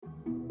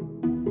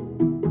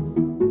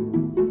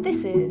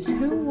This is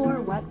Who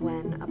Wore What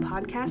When, a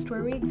podcast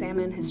where we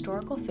examine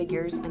historical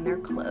figures and their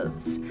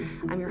clothes.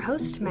 I'm your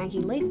host, Maggie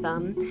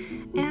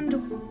Latham,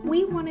 and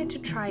we wanted to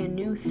try a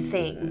new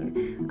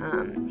thing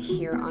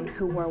here on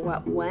Who Wore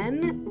What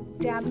When.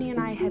 Dabney and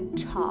I had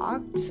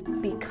talked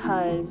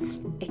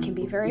because it can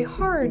be very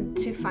hard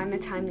to find the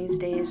time these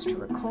days to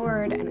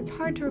record, and it's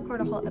hard to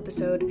record a whole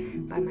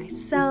episode by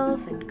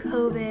myself and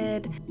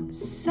COVID.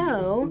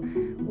 So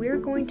we're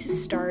going to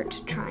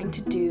start trying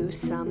to do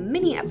some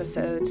mini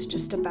episodes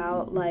just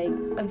about like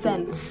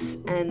events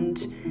and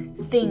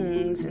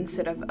things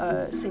instead of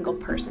a single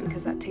person,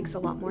 because that takes a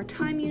lot more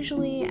time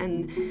usually,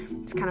 and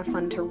it's kind of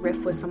fun to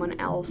riff with someone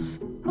else.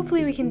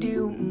 Hopefully we can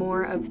do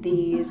more of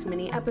these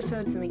mini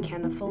episodes than we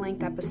can the full-length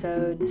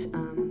episodes,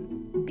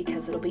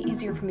 because it'll be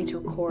easier for me to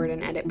record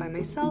and edit by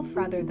myself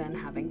rather than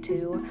having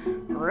to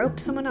rope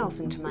someone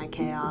else into my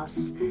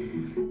chaos.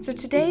 So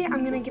today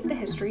I'm going to give the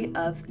history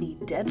of the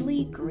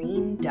deadly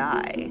green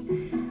dye.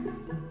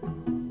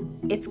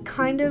 It's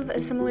kind of a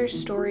similar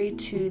story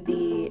to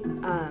the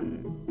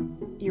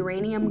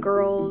uranium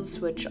girls,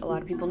 which a lot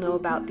of people know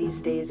about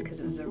these days because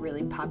it was a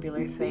really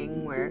popular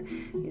thing where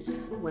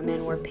these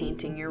women were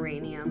painting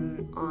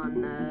uranium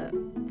on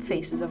the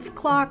faces of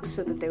clocks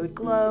so that they would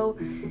glow,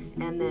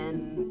 and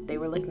then they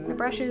were licking the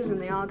brushes and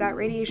they all got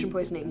radiation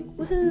poisoning.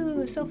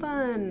 Woohoo, so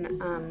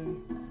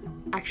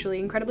fun! Actually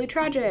incredibly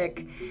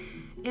tragic.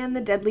 And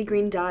the deadly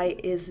green dye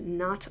is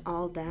not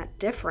all that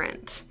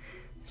different.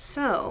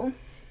 So,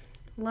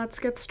 let's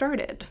get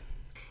started.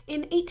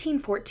 In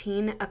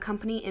 1814, a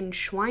company in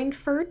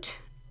Schweinfurt,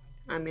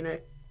 I'm going to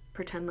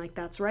pretend like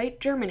that's right,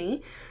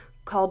 Germany,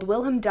 called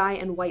Wilhelm Dye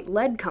and White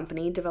Lead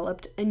Company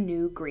developed a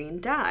new green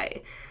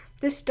dye.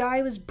 This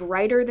dye was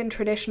brighter than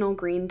traditional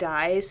green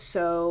dye,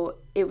 so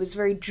it was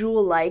very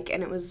jewel-like,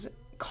 and it was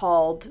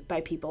called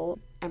by people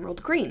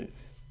emerald green.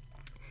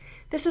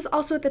 This was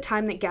also at the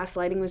time that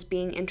gaslighting was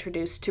being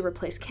introduced to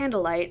replace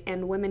candlelight,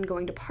 and women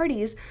going to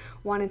parties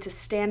wanted to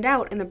stand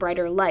out in the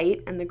brighter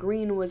light, and the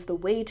green was the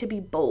way to be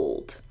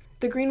bold.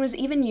 The green was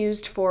even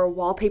used for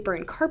wallpaper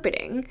and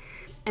carpeting,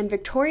 and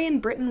Victorian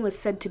Britain was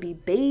said to be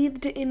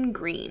bathed in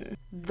green.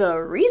 The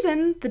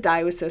reason the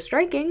dye was so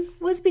striking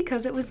was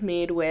because it was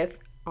made with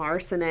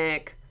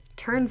arsenic.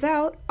 Turns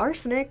out,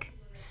 arsenic,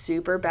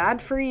 super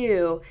bad for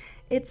you.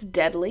 It's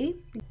deadly,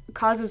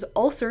 causes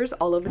ulcers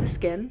all over the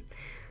skin.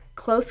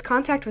 Close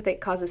contact with it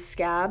causes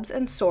scabs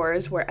and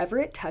sores wherever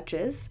it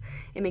touches.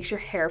 It makes your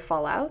hair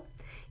fall out.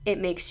 It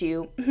makes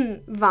you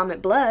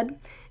vomit blood.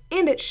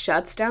 And it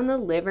shuts down the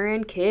liver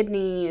and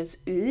kidneys.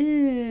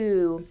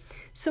 Ooh.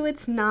 So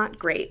it's not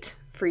great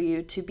for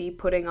you to be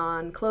putting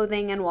on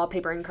clothing and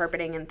wallpaper and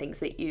carpeting and things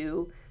that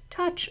you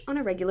touch on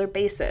a regular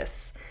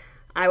basis.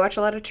 I watch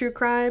a lot of true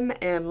crime,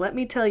 and let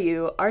me tell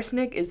you,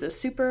 arsenic is a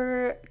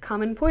super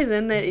common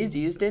poison that is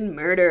used in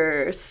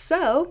murder.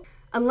 So,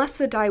 unless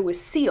the dye was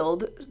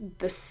sealed,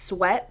 the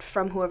sweat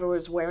from whoever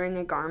was wearing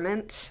a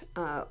garment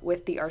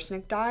with the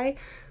arsenic dye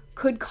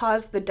could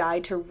cause the dye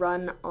to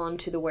run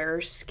onto the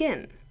wearer's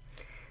skin.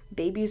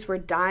 Babies were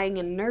dying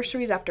in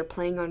nurseries after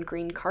playing on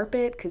green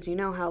carpet, because you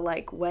know how,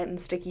 wet and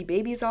sticky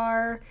babies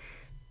are.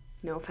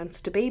 No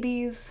offense to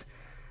babies.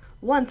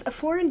 Once, a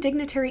foreign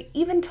dignitary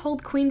even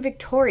told Queen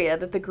Victoria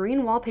that the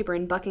green wallpaper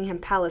in Buckingham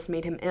Palace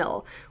made him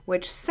ill,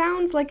 which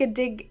sounds like a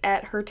dig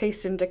at her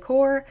taste in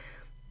decor,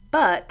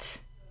 but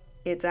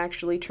it's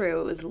actually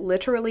true. It was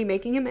literally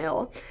making him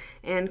ill,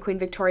 and Queen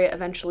Victoria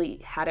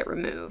eventually had it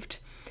removed.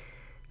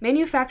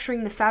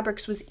 Manufacturing the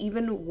fabrics was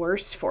even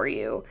worse for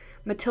you.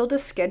 Matilda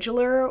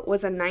Scheduler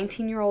was a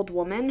 19-year-old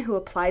woman who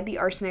applied the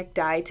arsenic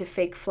dye to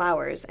fake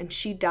flowers, and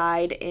she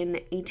died in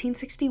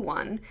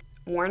 1861.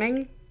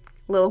 Warning,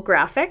 little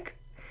graphic.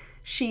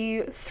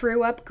 She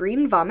threw up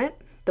green vomit,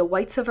 the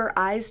whites of her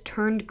eyes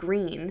turned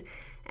green,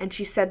 and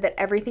she said that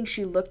everything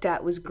she looked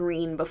at was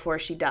green before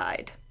she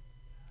died.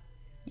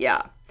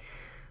 Yeah.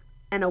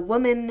 And a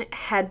woman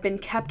had been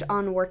kept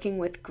on working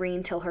with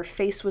green till her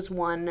face was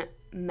one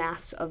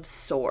mass of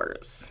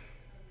sores.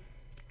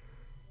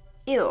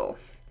 Ew.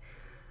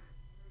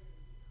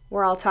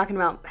 We're all talking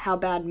about how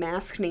bad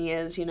maskne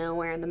is,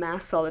 wearing the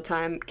masks all the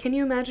time. Can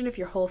you imagine if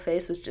your whole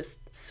face was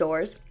just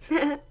sores?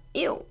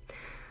 Ew.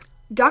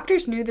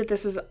 Doctors knew that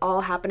this was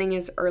all happening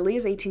as early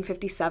as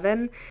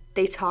 1857.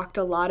 They talked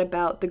a lot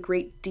about the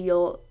great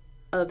deal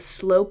of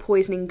slow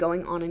poisoning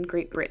going on in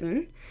Great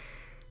Britain.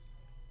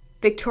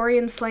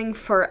 Victorian slang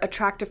for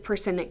attractive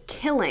person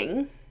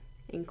killing,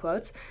 in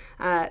quotes,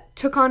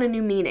 took on a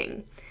new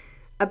meaning.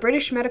 A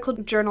British medical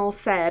journal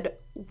said,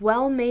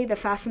 "Well may the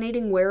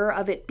fascinating wearer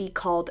of it be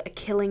called a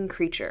killing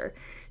creature.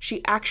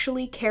 She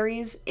actually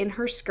carries in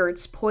her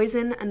skirts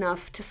poison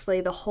enough to slay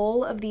the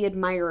whole of the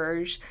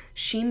admirers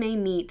she may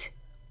meet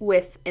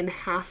with in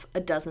half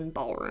a dozen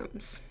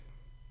ballrooms."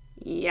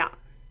 Yeah.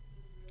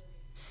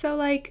 So,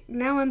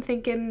 now I'm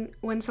thinking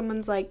when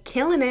someone's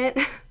killing it,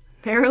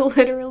 they're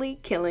literally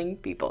killing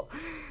people.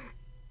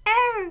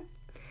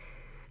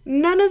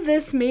 None of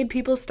this made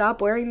people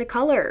stop wearing the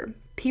color.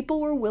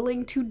 People were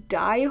willing to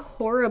die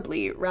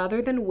horribly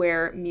rather than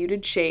wear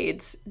muted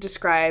shades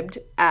described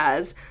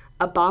as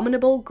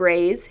abominable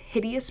grays,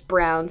 hideous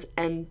browns,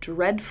 and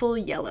dreadful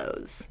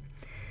yellows.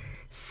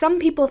 Some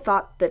people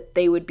thought that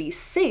they would be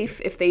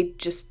safe if they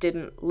just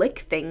didn't lick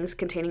things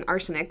containing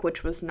arsenic,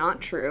 which was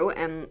not true,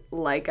 and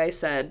like I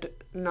said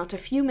not a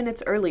few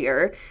minutes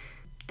earlier,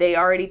 they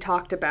already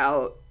talked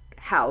about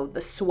how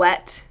the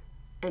sweat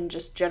and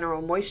just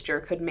general moisture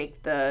could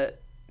make the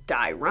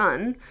dye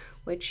run,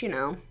 which,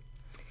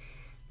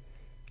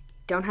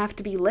 don't have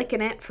to be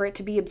licking it for it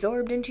to be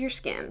absorbed into your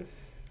skin.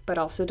 But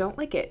also don't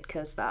lick it,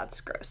 because that's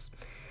gross.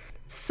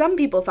 Some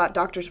people thought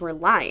doctors were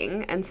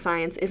lying and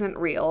science isn't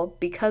real,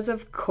 because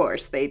of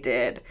course they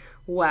did.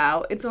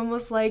 Wow, it's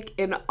almost like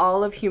in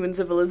all of human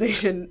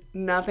civilization,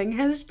 nothing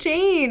has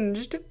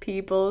changed.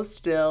 People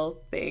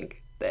still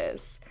think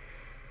this.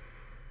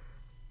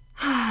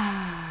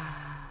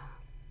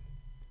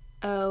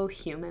 Oh,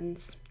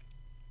 humans.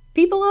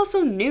 People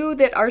also knew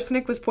that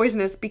arsenic was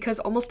poisonous because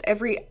almost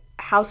every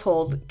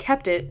household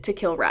kept it to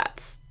kill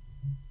rats.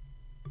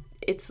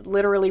 It's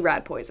literally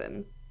rat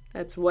poison.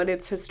 That's what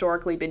it's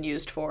historically been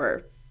used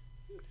for.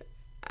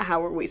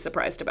 How are we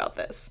surprised about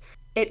this?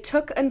 It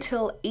took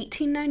until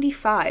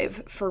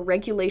 1895 for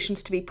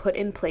regulations to be put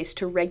in place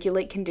to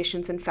regulate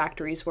conditions in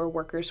factories where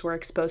workers were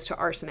exposed to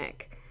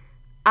arsenic.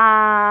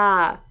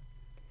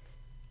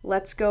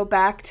 Let's go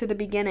back to the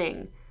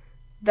beginning.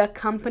 The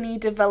company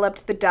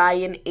developed the dye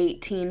in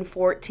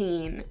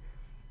 1814.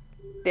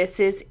 This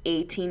is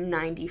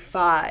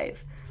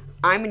 1895.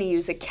 I'm going to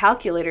use a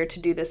calculator to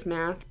do this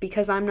math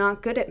because I'm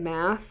not good at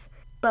math.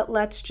 But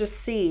let's just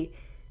see.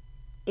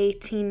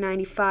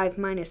 1895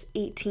 minus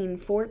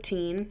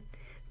 1814.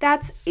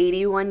 That's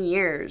 81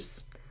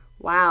 years.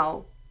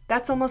 Wow.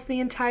 That's almost the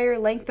entire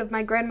length of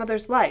my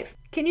grandmother's life.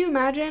 Can you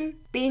imagine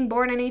being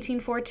born in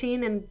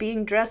 1814 and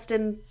being dressed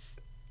in...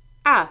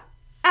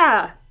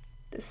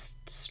 This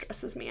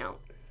stresses me out.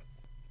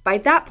 By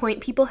that point,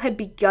 people had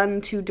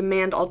begun to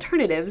demand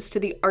alternatives to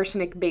the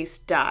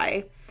arsenic-based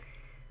dye.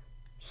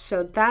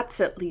 So that's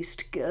at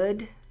least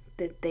good,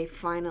 that they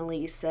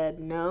finally said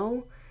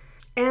no.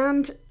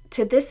 And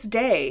to this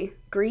day,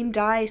 green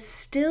dye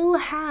still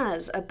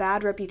has a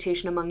bad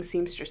reputation among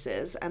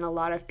seamstresses, and a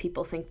lot of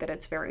people think that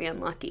it's very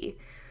unlucky.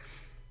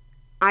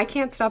 I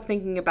can't stop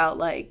thinking about,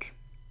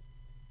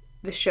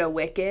 the show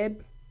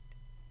Wicked.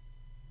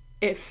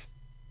 If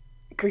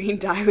green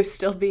dye was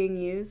still being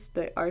used,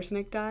 the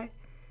arsenic dye,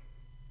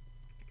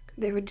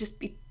 there would just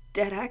be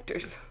dead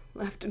actors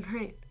left and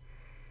right.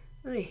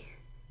 Really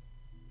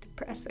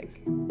depressing.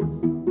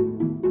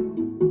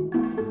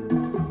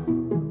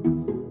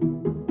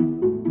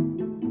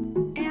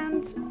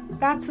 And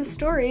that's the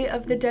story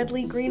of the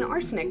deadly green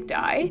arsenic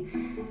dye.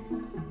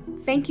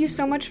 Thank you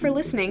so much for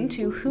listening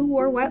to Who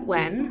Wore What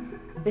When.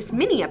 This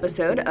mini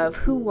episode of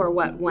Who Wore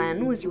What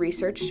When was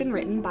researched and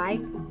written by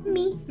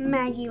me,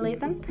 Maggie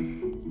Latham.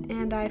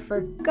 And I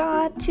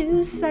forgot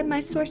to cite my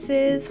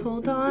sources.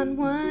 Hold on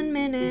 1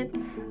 minute.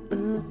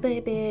 Oh,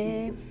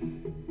 baby.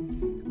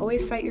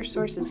 Always cite your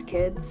sources,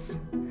 kids.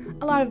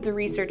 A lot of the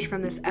research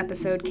from this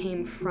episode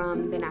came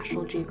from the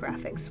National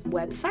Geographic's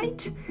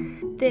website.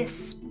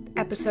 This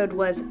episode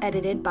was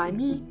edited by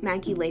me,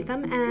 Maggie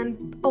Latham,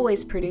 and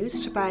always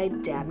produced by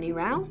Dabney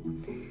Rao.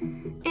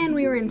 And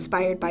we were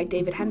inspired by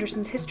David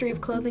Henderson's History of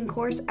Clothing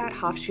course at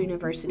Hofstra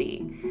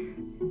University.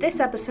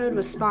 This episode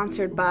was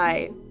sponsored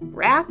by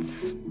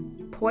rats,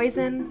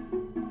 poison,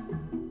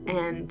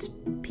 and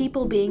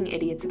people being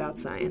idiots about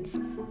science.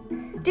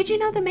 Did you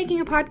know that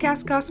making a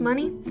podcast costs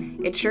money?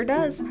 It sure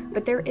does,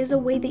 but there is a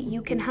way that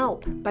you can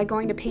help by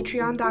going to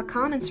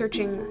patreon.com and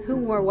searching Who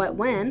Wore What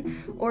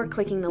When, or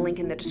clicking the link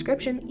in the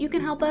description. You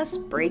can help us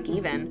break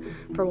even.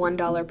 For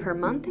 $1 per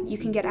month, you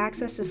can get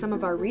access to some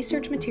of our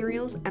research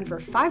materials, and for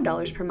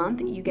 $5 per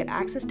month, you get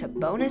access to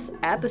bonus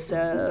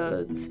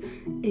episodes.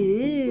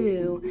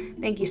 Ooh.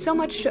 Thank you so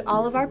much to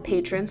all of our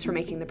patrons for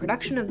making the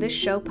production of this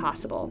show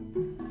possible.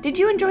 Did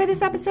you enjoy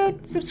this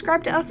episode?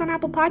 Subscribe to us on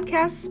Apple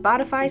Podcasts,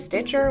 Spotify,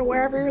 Stitcher, or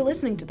wherever you're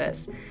listening to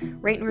this.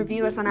 Rate and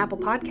review us on Apple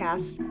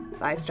Podcasts,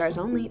 5 stars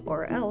only,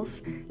 or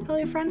else. Tell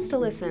your friends to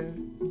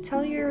listen.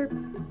 Tell your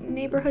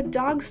neighborhood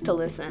dogs to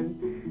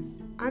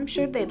listen. I'm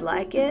sure they'd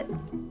like it.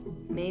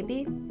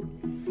 Maybe.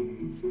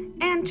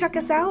 And check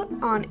us out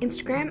on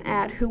Instagram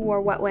at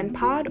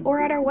WhoWoreWhatWhenPod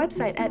or at our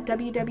website at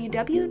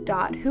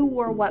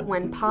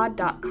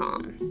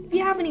www.whoworewhatwhenpod.com. If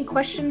you have any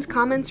questions,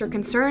 comments, or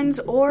concerns,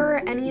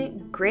 or any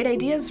great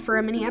ideas for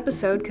a mini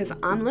episode, because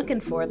I'm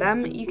looking for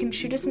them, you can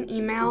shoot us an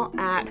email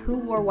at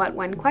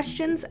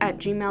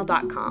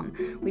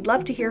whoworewhatwhenquestions@gmail.com. We'd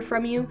love to hear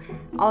from you.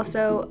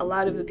 Also, a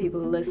lot of the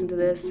people who listen to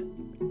this,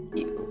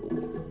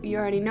 you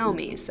already know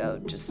me, so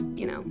just,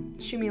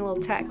 shoot me a little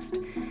text.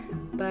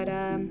 But,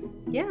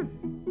 yeah.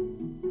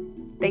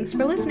 Thanks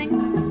for listening.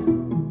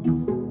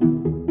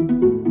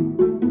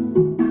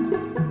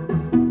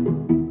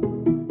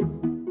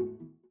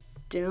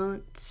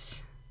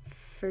 Don't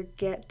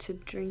forget to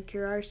drink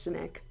your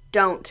arsenic.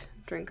 Don't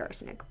drink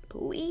arsenic,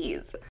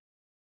 please.